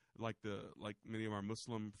like many of our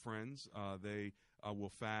Muslim friends. They will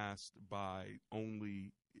fast by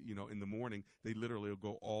only, in the morning. They literally will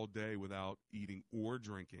go all day without eating or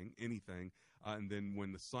drinking anything, and then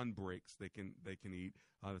when the sun breaks, they can eat.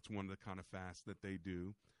 That's one of the kind of fasts that they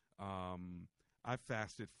do. I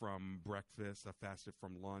fasted from breakfast. I fasted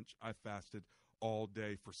from lunch. I fasted all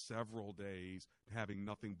day for several days, having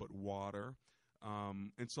nothing but water.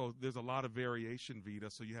 And so there's a lot of variation, Vita,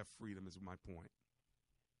 so you have freedom is my point.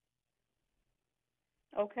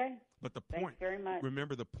 Okay. But the Thanks point, very much.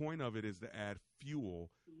 remember, the point of it is to add fuel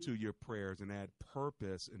to your prayers and add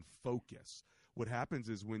purpose and focus. What happens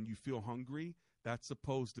is when you feel hungry, that's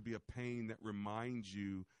supposed to be a pain that reminds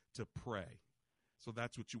you to pray. So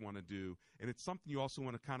that's what you want to do. And it's something you also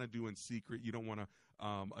want to kind of do in secret. You don't want to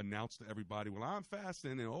announce to everybody, well, I'm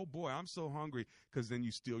fasting, and oh boy, I'm so hungry, because then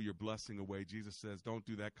you steal your blessing away. Jesus says, don't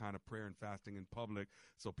do that kind of prayer and fasting in public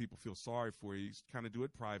so people feel sorry for you. You kind of do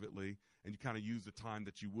it privately, and you kind of use the time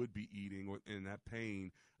that you would be eating or in that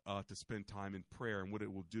pain to spend time in prayer. And what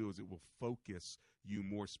it will do is it will focus you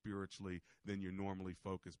more spiritually than you're normally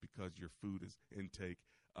focused, because your food intake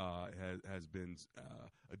has been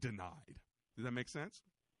denied. Does that make sense?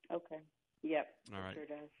 Okay. Yep. All right. Sure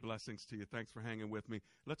does. Blessings to you. Thanks for hanging with me.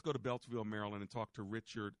 Let's go to Beltsville, Maryland, and talk to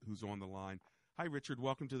Richard, who's on the line. Hi, Richard.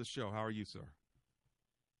 Welcome to the show. How are you, sir?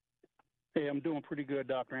 Hey, I'm doing pretty good,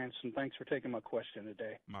 Dr. Anderson. Thanks for taking my question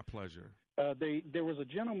today. My pleasure. There was a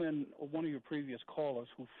gentleman, one of your previous callers,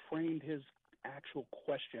 who framed his actual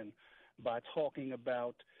question by talking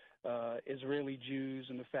about Israeli Jews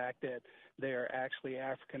and the fact that they're actually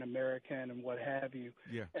African American and what have you.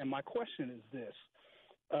 Yeah. And my question is this.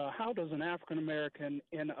 How does an African American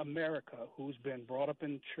in America who's been brought up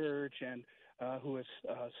in church and who has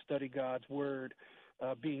studied God's Word,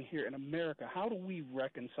 being here in America, how do we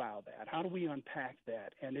reconcile that? How do we unpack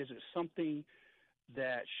that? And is it something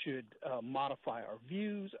that should modify our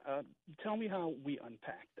views? Tell me how we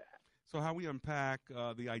unpack that. So how we unpack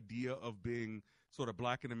the idea of being sort of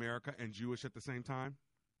black in America and Jewish at the same time?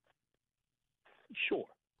 Sure.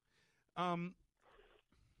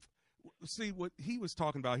 See, what he was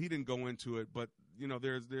talking about, he didn't go into it, but,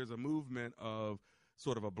 there's a movement of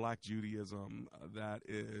sort of a black Judaism that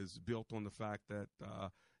is built on the fact that,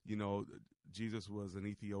 Jesus was an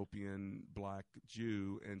Ethiopian black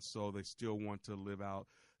Jew, and so they still want to live out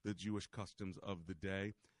the Jewish customs of the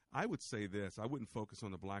day. I would say this. I wouldn't focus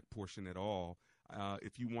on the black portion at all.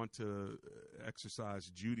 If you want to exercise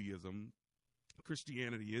Judaism,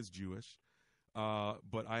 Christianity is Jewish.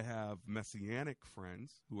 But I have Messianic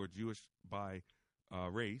friends who are Jewish by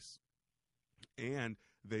race, and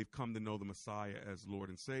they've come to know the Messiah as Lord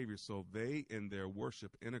and Savior. So they, in their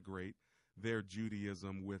worship, integrate their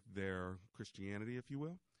Judaism with their Christianity, if you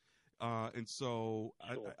will. And so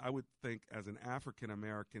sure. I would think as an African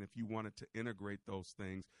American, if you wanted to integrate those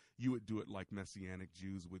things, you would do it like Messianic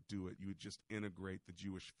Jews would do it. You would just integrate the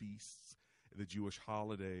Jewish feasts, the Jewish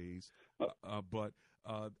holidays. But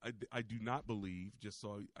I do not believe, just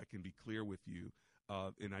so I can be clear with you,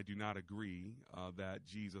 and I do not agree that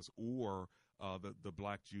Jesus or the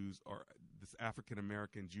black Jews or this African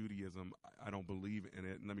American Judaism, I don't believe in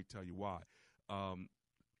it. And let me tell you why.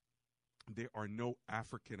 There are no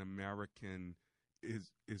African American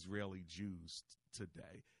Israeli Jews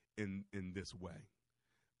today in this way.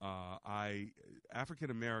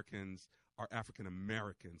 African Americans are African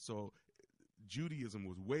Americans. So Judaism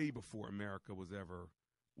was way before America was ever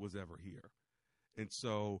here. And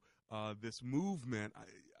so this movement,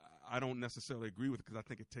 I don't necessarily agree with it, because I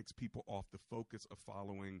think it takes people off the focus of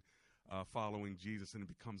following Jesus, and it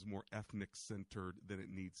becomes more ethnic centered than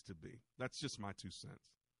it needs to be. That's just my 2 cents.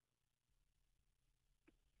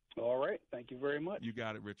 All right. Thank you very much. You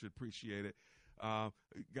got it, Richard. Appreciate it.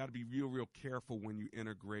 Got to be real careful when you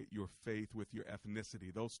integrate your faith with your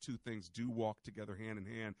ethnicity. Those two things do walk together hand in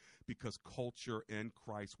hand, because culture and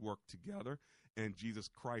Christ work together. And Jesus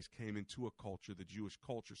Christ came into a culture, the Jewish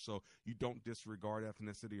culture. So you don't disregard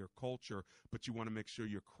ethnicity or culture, but you want to make sure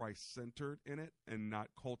you're Christ-centered in it and not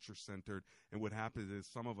culture-centered. And what happens is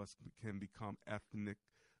some of us can become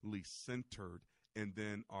ethnically centered, and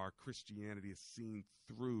then our Christianity is seen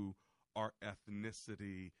through our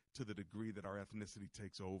ethnicity to the degree that our ethnicity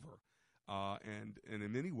takes over. And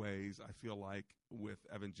in many ways, I feel like with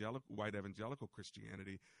white evangelical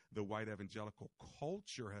Christianity, the white evangelical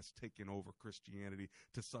culture has taken over Christianity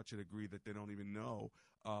to such a degree that they don't even know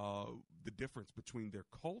the difference between their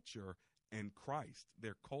culture and Christ,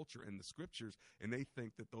 their culture and the scriptures, and they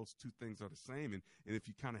think that those two things are the same. And if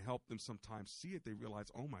you kind of help them sometimes see it, they realize,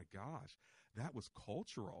 oh my gosh, that was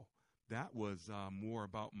cultural. That was more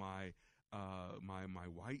about my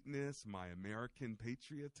whiteness, my American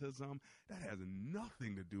patriotism. That has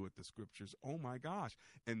nothing to do with the scriptures. Oh my gosh.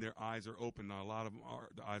 And their eyes are open. Now, a lot of them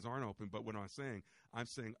the eyes aren't open, but what I'm saying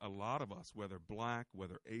a lot of us, whether black,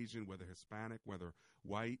 whether Asian, whether Hispanic, whether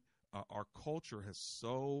white, our culture has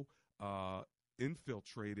so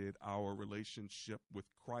infiltrated our relationship with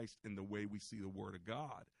Christ in the way we see the Word of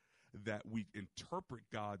God, that we interpret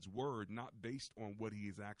God's word not based on what he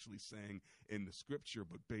is actually saying in the scripture,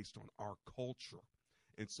 but based on our culture.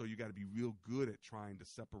 And so you got to be real good at trying to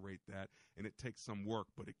separate that, and it takes some work,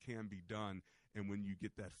 but it can be done. And when you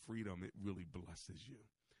get that freedom, it really blesses you.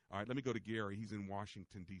 All right, let me go to Gary. He's in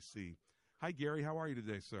Washington, D.C. Hi, Gary. How are you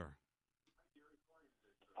today, sir?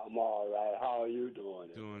 I'm all right. How are you doing?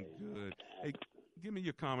 Doing good. Hey, give me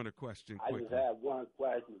your comment or question quickly. I just have one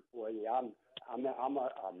question for you. I'm a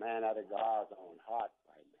man after God's own heart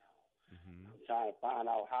right now. Mm-hmm. I'm trying to find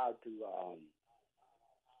out how to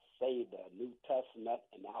say the New Testament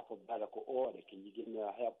in alphabetical order. Can you give me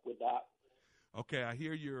a help with that? Okay, I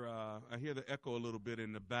hear I hear the echo a little bit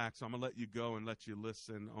in the back, so I'm gonna let you go and let you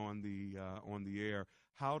listen on the air.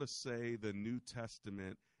 How to say the New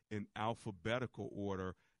Testament in alphabetical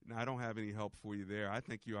order. Now, I don't have any help for you there. I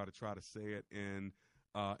think you ought to try to say it in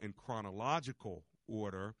chronological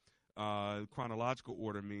order. Chronological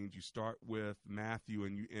order means you start with Matthew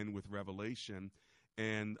and you end with Revelation.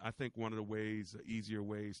 And I think one of the easier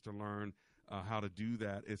ways to learn how to do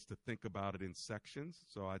that is to think about it in sections.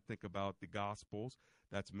 So I think about the Gospels.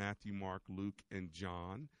 That's Matthew, Mark, Luke, and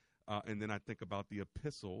John. And then I think about the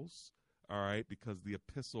epistles, all right, because the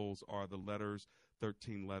epistles are the letters,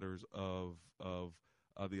 13 letters of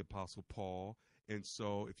the Apostle Paul. And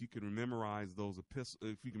so if you can memorize those epistles,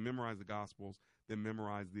 if you can memorize the Gospels, then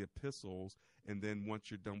memorize the epistles, and then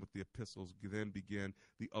once you're done with the epistles, you then begin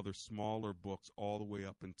the other smaller books all the way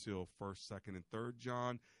up until 1st, 2nd, and 3rd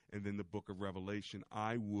John, and then the book of Revelation.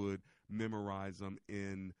 I would memorize them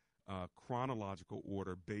in chronological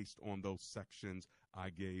order based on those sections I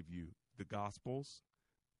gave you. The Gospels,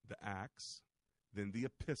 the Acts, then the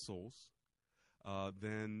epistles,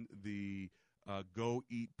 then the Go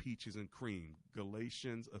Eat Peaches and Cream,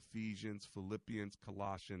 Galatians, Ephesians, Philippians,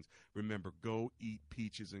 Colossians. Remember, Go Eat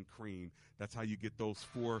Peaches and Cream. That's how you get those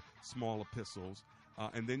 4 small epistles.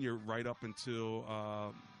 And then you're right up until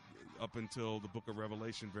the book of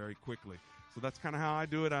Revelation very quickly. So that's kind of how I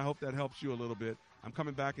do it. I hope that helps you a little bit. I'm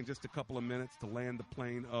coming back in just a couple of minutes to land the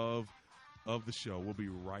plane of the show. We'll be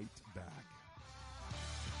right back.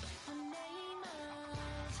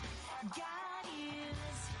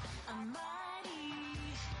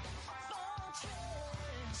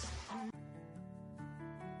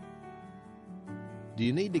 Do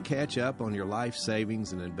you need to catch up on your life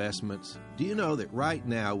savings and investments? Do you know that right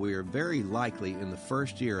now we are very likely in the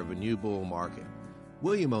first year of a new bull market?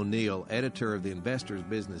 William O'Neill, editor of the Investor's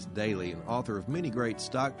Business Daily and author of many great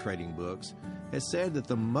stock trading books, has said that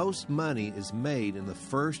the most money is made in the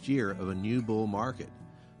first year of a new bull market.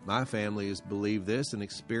 My family has believed this and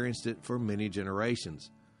experienced it for many generations.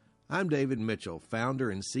 I'm David Mitchell, founder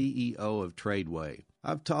and CEO of Tradeway.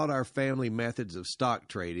 I've taught our family methods of stock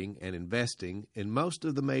trading and investing in most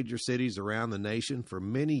of the major cities around the nation for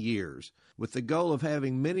many years, with the goal of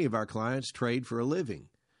having many of our clients trade for a living.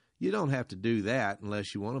 You don't have to do that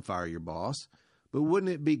unless you want to fire your boss. But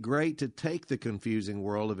wouldn't it be great to take the confusing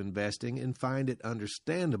world of investing and find it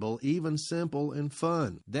understandable, even simple and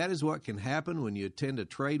fun? That is what can happen when you attend a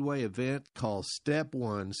Tradeway event called Step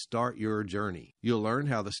 1, Start Your Journey. You'll learn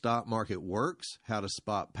how the stock market works, how to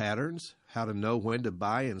spot patterns, how to know when to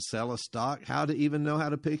buy and sell a stock, how to even know how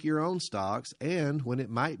to pick your own stocks, and when it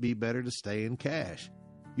might be better to stay in cash.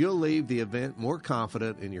 You'll leave the event more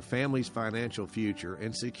confident in your family's financial future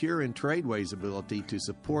and secure in Tradeway's ability to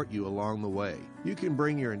support you along the way. You can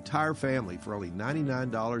bring your entire family for only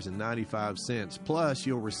 $99.95, plus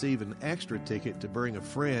you'll receive an extra ticket to bring a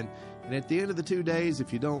friend, and at the end of the 2 days,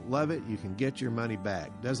 if you don't love it, you can get your money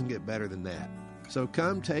back. Doesn't get better than that. So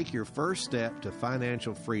come take your first step to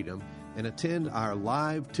financial freedom and attend our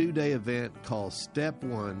live 2-day event called Step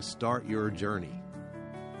 1, Start Your Journey.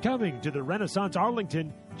 Coming to the Renaissance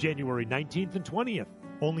Arlington, January 19th and 20th.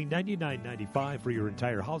 Only $99.95 for your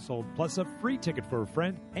entire household, plus a free ticket for a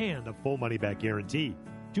friend and a full money-back guarantee.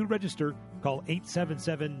 To register, call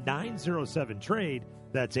 877-907-TRADE.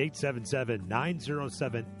 That's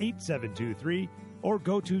 877-907-8723. Or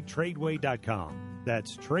go to Tradeway.com.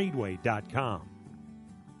 That's Tradeway.com.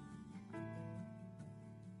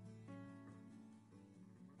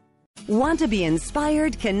 Want to be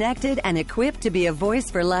inspired, connected, and equipped to be a voice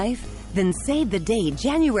for life? Then save the date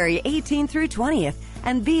January 18th through 20th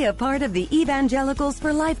and be a part of the Evangelicals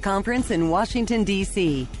for Life Conference in Washington,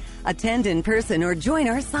 D.C. Attend in person or join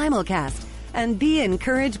our simulcast and be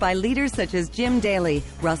encouraged by leaders such as Jim Daly,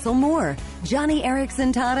 Russell Moore, Johnny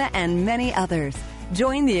Erickson Tata, and many others.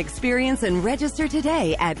 Join the experience and register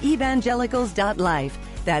today at evangelicals.life.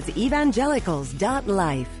 That's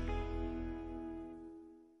evangelicals.life.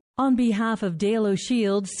 On behalf of Dale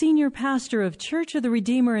O'Shield, Senior Pastor of Church of the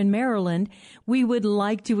Redeemer in Maryland, we would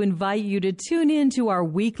like to invite you to tune in to our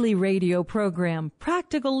weekly radio program,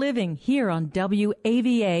 Practical Living, here on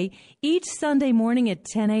WAVA each Sunday morning at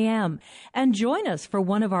 10 a.m. And join us for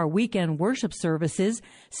one of our weekend worship services,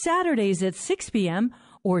 Saturdays at 6 p.m.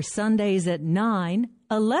 or Sundays at 9,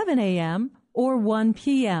 11 a.m. or 1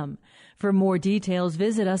 p.m. For more details,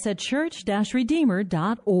 visit us at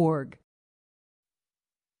church-redeemer.org.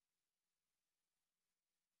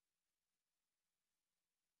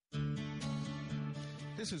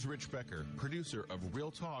 This is Rich Becker, producer of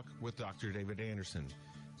Real Talk with Dr. David Anderson.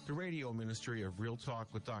 The radio ministry of Real Talk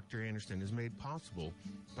with Dr. Anderson is made possible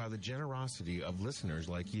by the generosity of listeners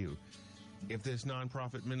like you. If this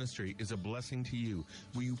nonprofit ministry is a blessing to you,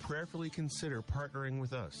 will you prayerfully consider partnering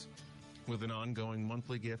with us? With an ongoing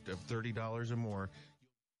monthly gift of $30 or more,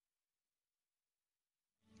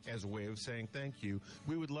 as a way of saying thank you,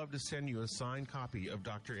 we would love to send you a signed copy of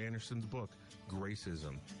Dr. Anderson's book,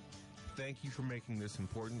 Gracism. Thank you for making this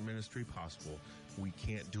important ministry possible. We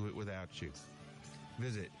can't do it without you.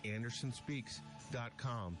 Visit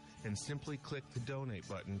AndersonSpeaks.com and simply click the donate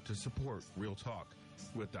button to support Real Talk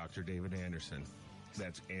with Dr. David Anderson.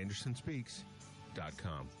 That's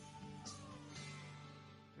AndersonSpeaks.com.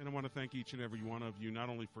 And I want to thank each and every one of you, not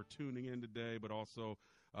only for tuning in today, but also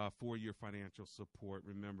for your financial support.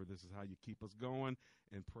 Remember, this is how you keep us going,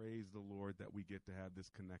 and praise the Lord that we get to have this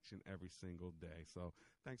connection every single day. So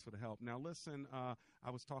thanks for the help. Now, listen, I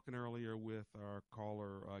was talking earlier with our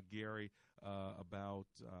caller, Gary, about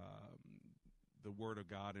the Word of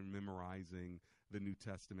God and memorizing the New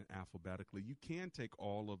Testament alphabetically. You can take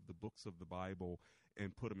all of the books of the Bible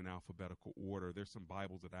and put them in alphabetical order. There's some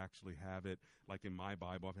Bibles that actually have it. Like in my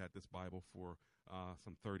Bible, I've had this Bible for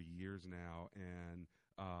some 30 years now, and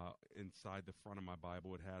inside the front of my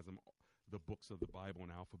Bible, it has the books of the Bible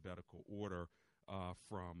in alphabetical order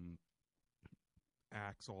from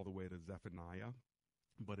Acts all the way to Zephaniah,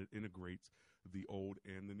 but it integrates the Old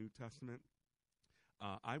and the New Testament.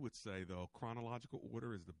 I would say, though, chronological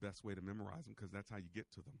order is the best way to memorize them because that's how you get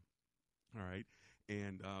to them. All right,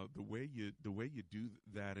 and the way you do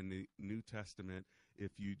that in the New Testament,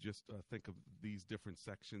 if you just think of these different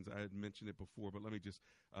sections, I had mentioned it before, but let me just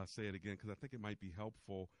say it again because I think it might be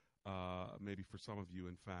helpful, maybe for some of you,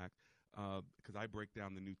 in fact, because I break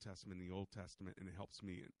down the New Testament and the Old Testament, and it helps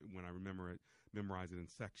me when I memorize it in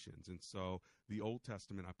sections. And so the Old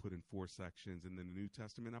Testament I put in 4 sections, and then the New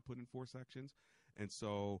Testament I put in 4 sections. And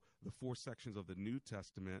so the 4 sections of the New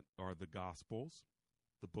Testament are the Gospels,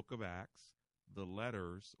 the book of Acts, the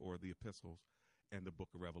letters or the epistles, and the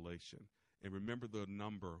book of Revelation. And remember the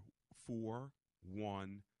number 4,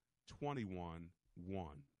 1, 21,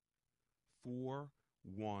 1. 4,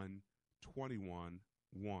 1, 21,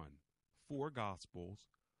 1. 4 Gospels,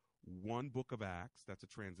 1 book of Acts, that's a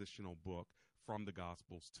transitional book from the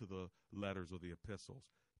Gospels to the letters or the epistles.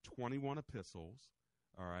 21 epistles,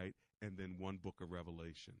 all right, and then 1 book of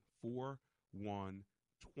Revelation. 4, 1,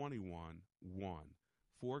 21, 1.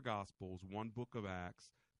 4 Gospels, 1 book of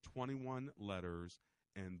Acts, 21 letters,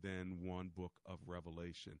 and then 1 book of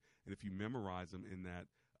Revelation. And if you memorize them in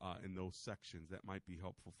those sections, that might be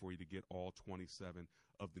helpful for you to get all 27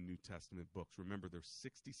 of the New Testament books. Remember, there's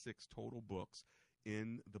 66 total books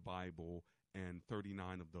in the Bible, and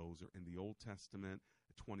 39 of those are in the Old Testament.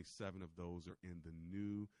 27 of those are in the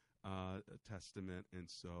New Testament, and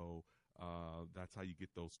so that's how you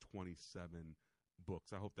get those 27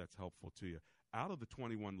 books. I hope that's helpful to you. Out of the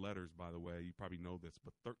 21 letters, by the way, you probably know this,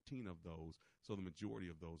 but 13 of those, so the majority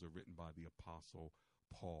of those are written by the Apostle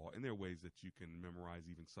Paul. And there are ways that you can memorize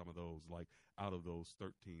even some of those, like out of those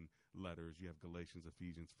 13 letters, you have Galatians,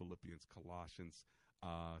 Ephesians, Philippians, Colossians.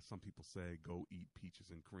 Some people say go eat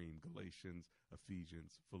peaches and cream. Galatians,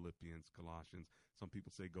 Ephesians, Philippians, Colossians. Some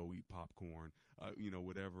people say go eat popcorn.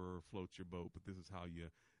 Whatever floats your boat. But this is how you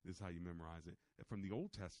memorize it. And from the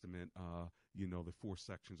Old Testament, the 4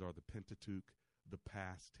 sections are the Pentateuch, the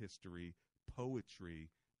past history, poetry,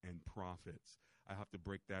 and prophets. I have to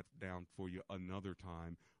break that down for you another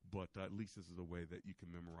time, but at least this is a way that you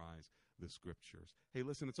can memorize the scriptures. Hey,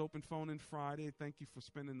 listen, it's Open Phone In Friday. Thank you for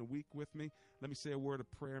spending the week with me. Let me say a word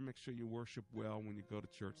of prayer. Make sure you worship well when you go to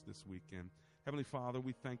church this weekend. Heavenly Father,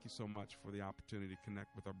 we thank you so much for the opportunity to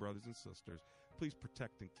connect with our brothers and sisters. Please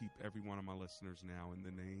protect and keep every one of my listeners now. In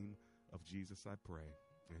the name of Jesus, I pray.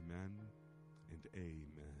 Amen and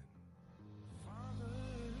amen. Father,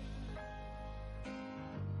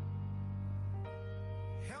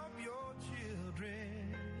 help your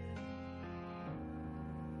children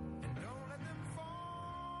and don't let them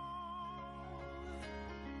fall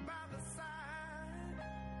by the side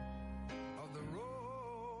of the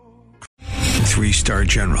road. 3-star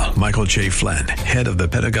General Michael J. Flynn, head of the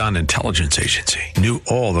Pentagon Intelligence Agency, knew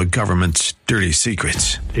all the government's dirty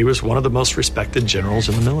secrets. He was one of the most respected generals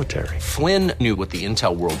in the military. Flynn knew what the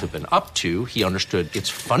intel world had been up to. He understood its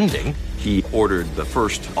funding. He ordered the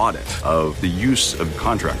first audit of the use of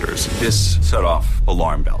contractors. This set off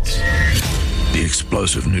alarm bells. The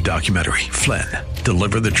explosive new documentary, Flynn,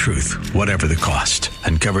 Deliver the Truth, Whatever the Cost,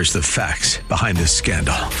 uncovers the facts behind this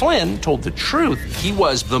scandal. Flynn told the truth. He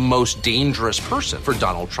was the most dangerous person for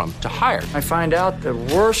Donald Trump to hire. I find out the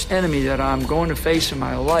worst enemy that I'm going to face in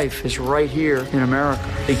my life is right here in America.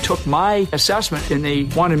 They took my assessment and they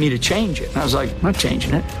wanted me to change it. And I was like, I'm not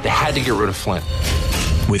changing it. They had to get rid of Flynn.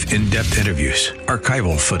 With in-depth interviews,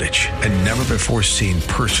 archival footage, and never-before-seen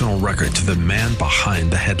personal records of the man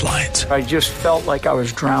behind the headlines. I just felt like I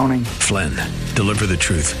was drowning. Flynn, Deliver the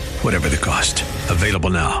Truth, Whatever the Cost.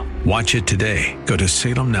 Available now. Watch it today. Go to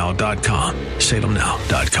salemnow.com.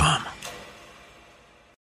 salemnow.com.